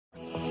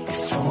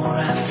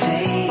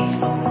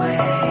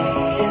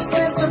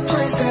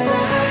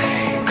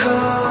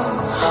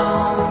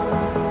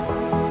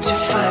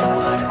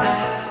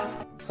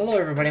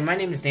everybody, my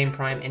name is Dane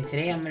Prime, and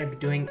today I'm going to be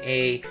doing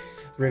a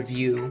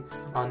review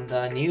on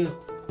the new,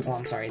 well,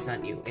 I'm sorry, it's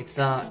not new, it's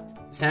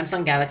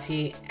Samsung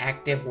Galaxy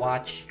Active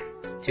Watch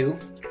 2.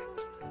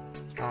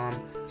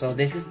 So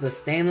this is the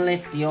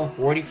stainless steel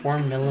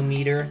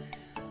 44mm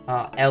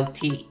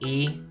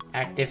LTE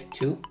Active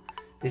 2.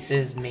 This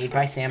is made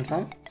by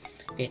Samsung.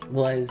 It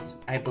was,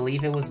 I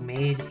believe it was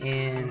made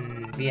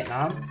in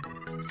Vietnam.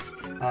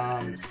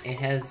 It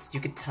has, you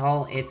could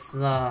tell it's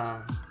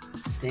the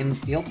stainless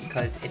steel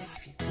because it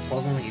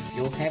supposedly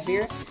feels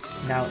heavier.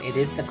 Now it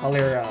is the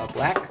color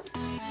black.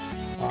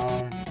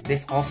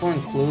 This also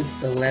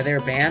includes the leather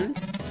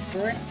bands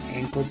for it. It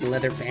includes the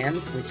leather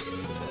bands, which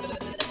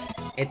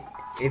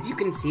if you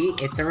can see,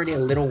 it's already a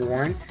little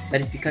worn.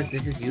 That is because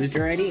this is used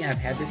already. I've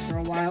had this for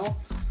a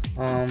while.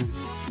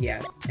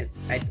 Yeah,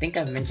 I think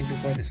I've mentioned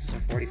before this was a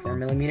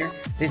 44mm.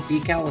 This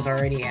decal was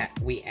already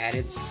we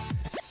added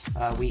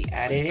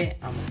it.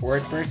 I'm a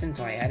Ford person,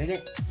 so I added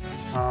it.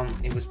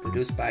 It was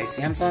produced by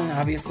Samsung,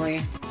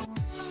 obviously.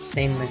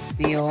 Stainless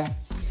steel.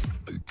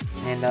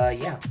 And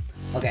yeah.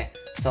 Okay,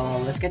 so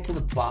let's get to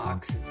the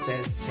box. It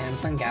says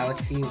Samsung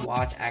Galaxy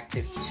Watch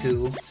Active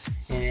 2.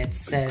 And it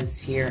says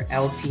here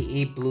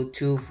LTE,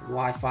 Bluetooth,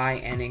 Wi-Fi,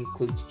 and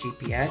includes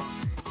GPS.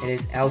 It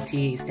is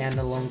LTE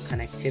standalone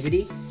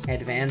connectivity,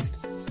 advanced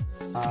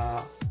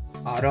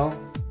auto,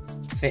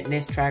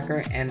 fitness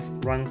tracker,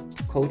 and run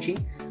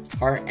coaching,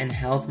 heart and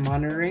health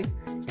monitoring.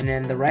 And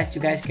then the rest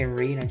you guys can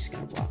read. I'm just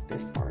going to block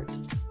this part.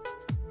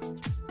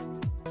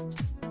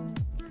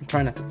 I'm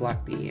trying not to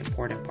block the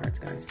important parts,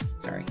 guys.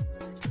 Sorry.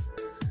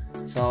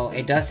 So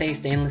it does say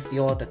stainless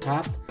steel at the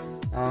top.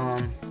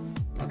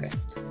 Okay.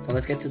 So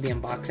let's get to the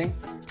unboxing.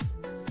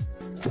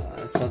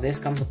 So this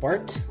comes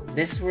apart.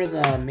 This is where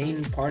the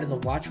main part of the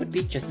watch would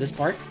be, just this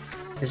part.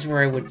 This is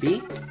where it would be,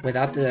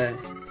 without the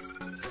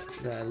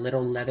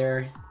little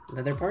leather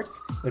parts.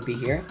 It would be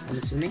here, I'm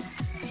assuming.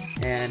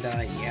 And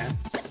yeah,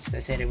 as I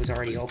said, it was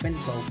already open.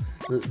 So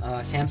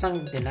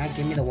Samsung did not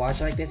give me the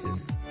watch like this.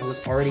 It was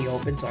already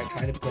open, so I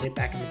tried to put it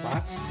back in the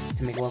box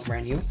to make it look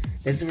brand new.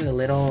 This is where the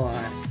little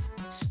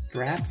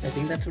straps, I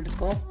think that's what it's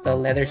called, the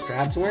leather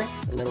straps were,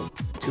 the little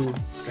two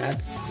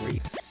straps where you,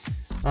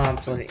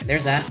 so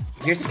there's that.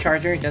 Here's the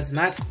charger.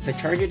 The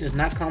charger does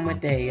not come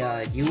with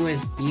a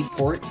USB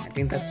port. I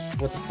think that's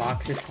what the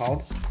box is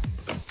called.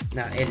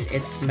 Now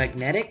it's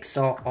magnetic,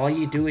 so all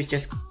you do is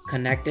just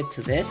connect it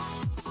to this,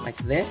 like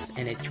this,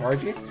 and it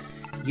charges.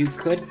 You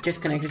could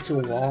just connect it to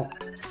a wall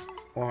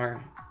or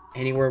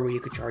anywhere where you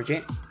could charge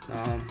it.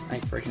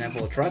 Like for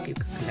example, a truck, you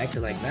could connect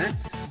it like that,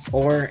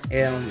 or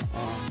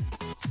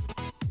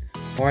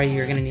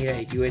you're gonna need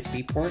a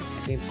USB port.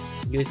 I think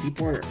USB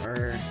port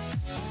or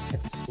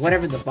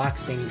whatever the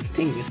box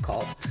thing is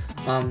called.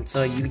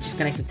 So you just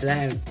connect it to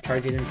that and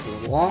charge it into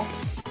the wall.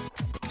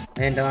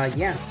 And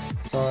yeah,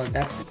 so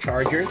that's the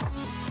charger.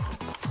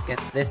 Let's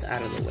get this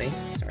out of the way.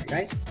 Sorry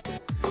guys.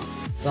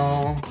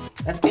 So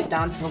let's get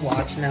down to the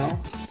watch now.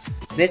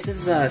 This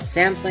is the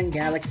Samsung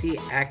Galaxy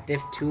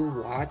Active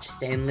 2 watch,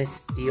 stainless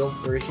steel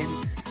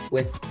version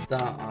with the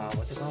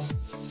what's it called?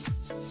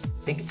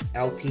 I think it's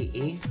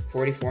LTE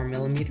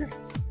 44mm.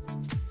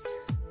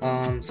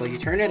 So you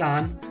turn it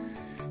on.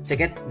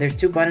 There's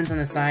two buttons on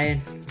the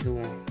side. The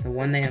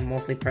one they have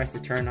mostly pressed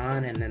to turn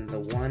on, and then the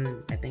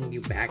one I think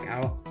you back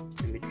out.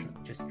 Let me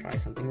just try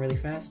something really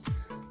fast.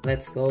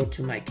 Let's go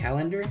to my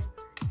calendar,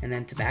 and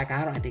then to back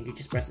out, I think you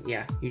just press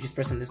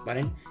on this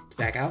button to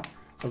back out.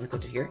 So let's go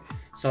to here.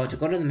 So to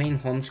go to the main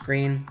home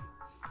screen,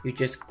 you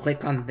just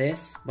click on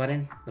this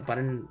button, the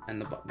button on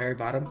the very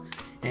bottom,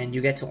 and you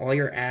get to all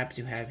your apps.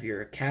 You have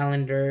your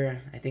calendar,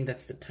 I think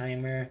that's the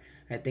timer,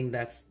 I think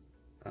that's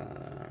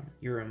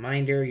your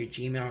reminder, your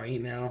Gmail or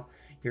email,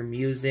 your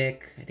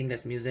music, I think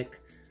that's music.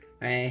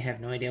 I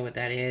have no idea what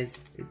that is.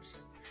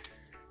 Oops.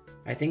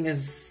 I think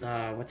this,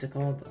 what's it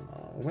called?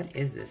 What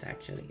is this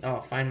actually?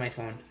 Oh, Find My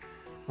Phone.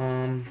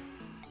 I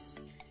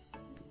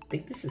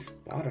think this is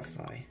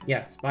Spotify.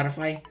 Yeah,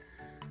 Spotify.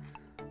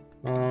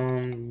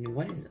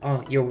 What is,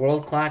 oh, your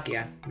world clock,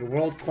 yeah, your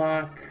world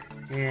clock,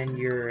 and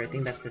I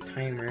think that's the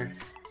timer.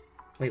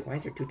 Wait, why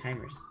is there two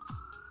timers?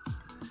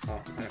 Oh,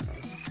 I don't know.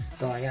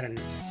 So I got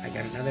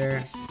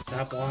another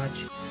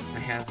stopwatch. I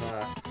have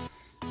a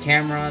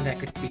camera that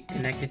could be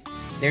connected.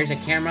 There's a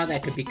camera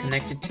that could be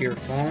connected to your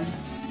phone.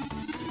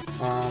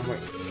 Where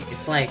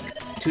it's like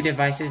two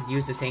devices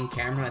use the same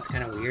camera. It's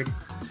kind of weird.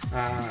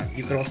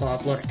 You could also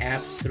upload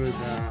apps through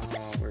the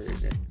where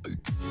is it?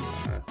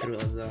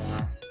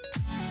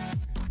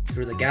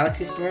 Through the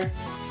Galaxy Store.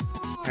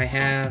 I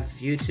have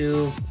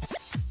YouTube,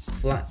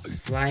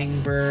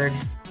 Flying Bird,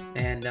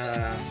 and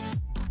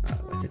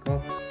what's it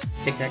called?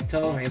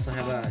 Tic-Tac-Toe. I also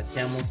have a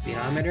demo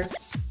speedometer.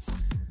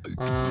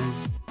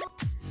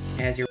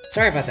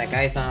 Sorry about that,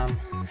 guys. I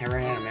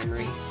ran out of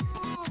memory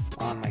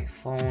on my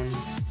phone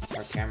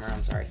or camera.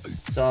 I'm sorry.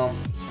 So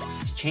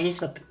to change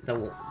the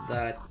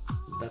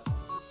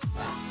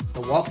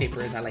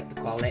wallpaper, as I like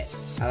to call it,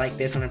 I like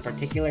this one in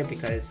particular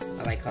because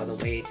I like how the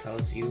way it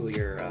tells you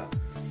your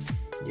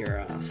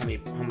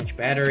how much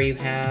battery you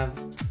have,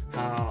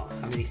 how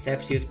many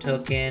steps you've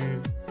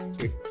taken,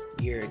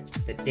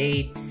 the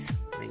date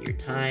and your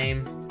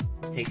time.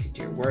 It takes you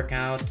to your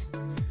workout.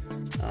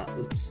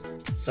 Oops.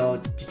 So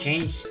to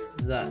change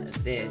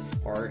this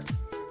part,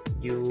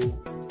 you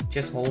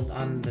just hold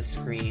on the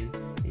screen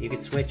and you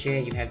can switch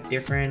it. You have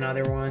different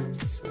other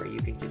ones where you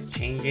can just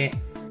change it.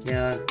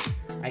 Yeah,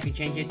 I could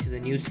change it to the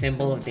new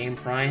symbol of Dame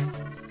Prime.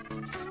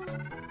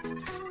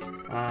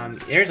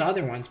 There's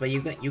other ones, but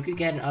you could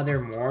get other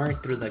more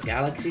through the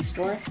Galaxy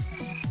Store.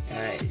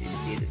 As you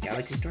can see, this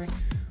Galaxy Store.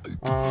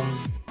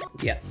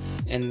 Yeah,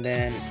 and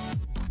then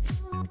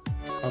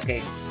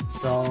okay,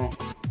 so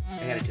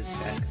I gotta do this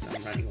fast because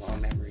I'm running low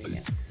on memory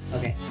again.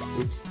 Okay,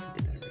 oops, I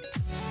did that already.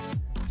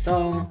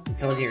 So it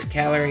tells you your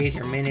calories,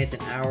 your minutes,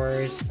 and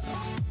hours.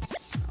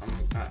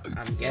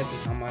 I'm guessing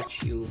how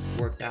much you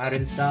worked out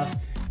and stuff.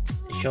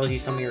 It shows you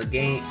some of your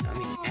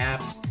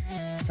apps.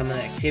 Some of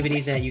the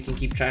activities that you can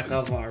keep track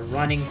of are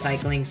running,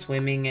 cycling,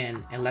 swimming,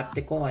 and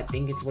elliptical. I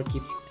think it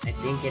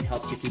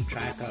helps you keep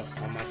track of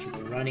how much you've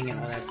been running and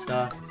all that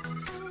stuff.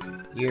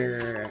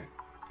 Your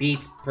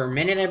beats per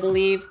minute, I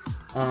believe.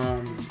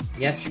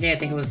 Yesterday I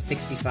think it was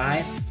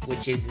 65,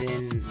 which is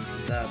in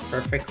the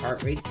perfect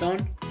heart rate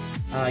zone.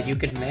 You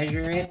could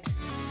measure it,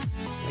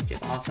 which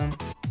is awesome.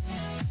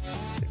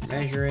 You could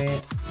measure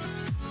it.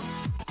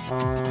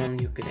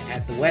 You could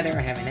add the weather.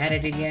 I haven't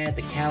added it yet.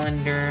 The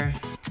calendar,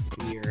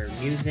 your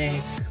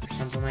music, or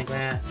something like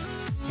that.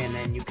 And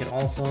then you could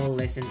also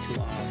listen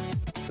to.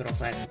 You could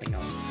also add something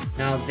else.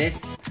 Now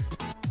this,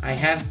 I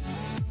have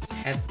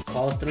had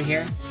calls through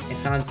here. It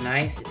sounds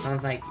nice. It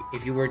sounds like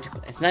if you were to.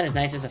 It's not as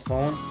nice as a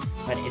phone,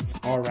 but it's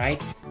all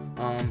right.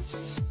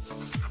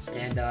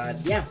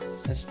 Yeah,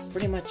 that's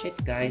pretty much it,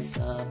 guys.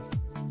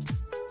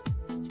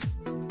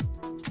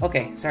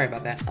 Okay, sorry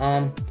about that.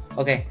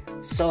 Okay,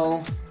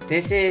 so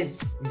this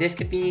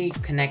could be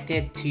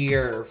connected to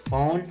your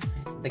phone.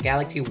 The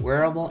Galaxy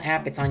Wearable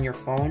app, it's on your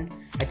phone.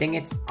 I think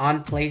it's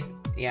on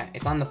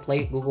it's on the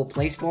Google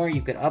Play Store.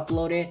 You could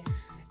upload it,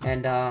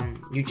 and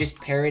you just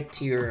pair it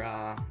to your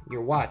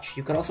watch.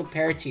 You could also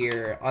pair it to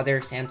your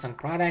other Samsung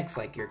products,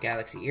 like your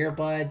Galaxy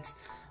earbuds.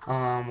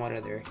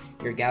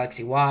 Your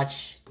Galaxy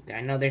Watch. I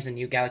know there's a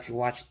new Galaxy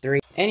Watch 3.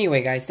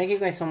 Anyway, guys, thank you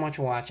guys so much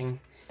for watching.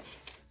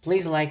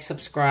 Please like,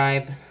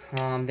 subscribe.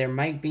 There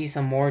might be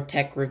some more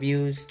tech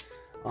reviews.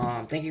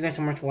 Thank you guys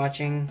so much for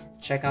watching.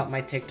 Check out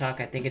my TikTok.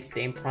 I think it's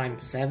Dame Prime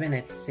 7.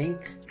 I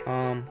think.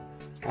 I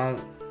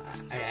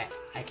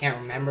can't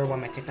remember what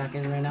my TikTok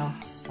is right now.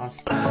 Do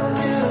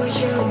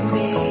you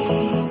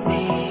need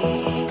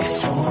me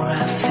before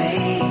I fade?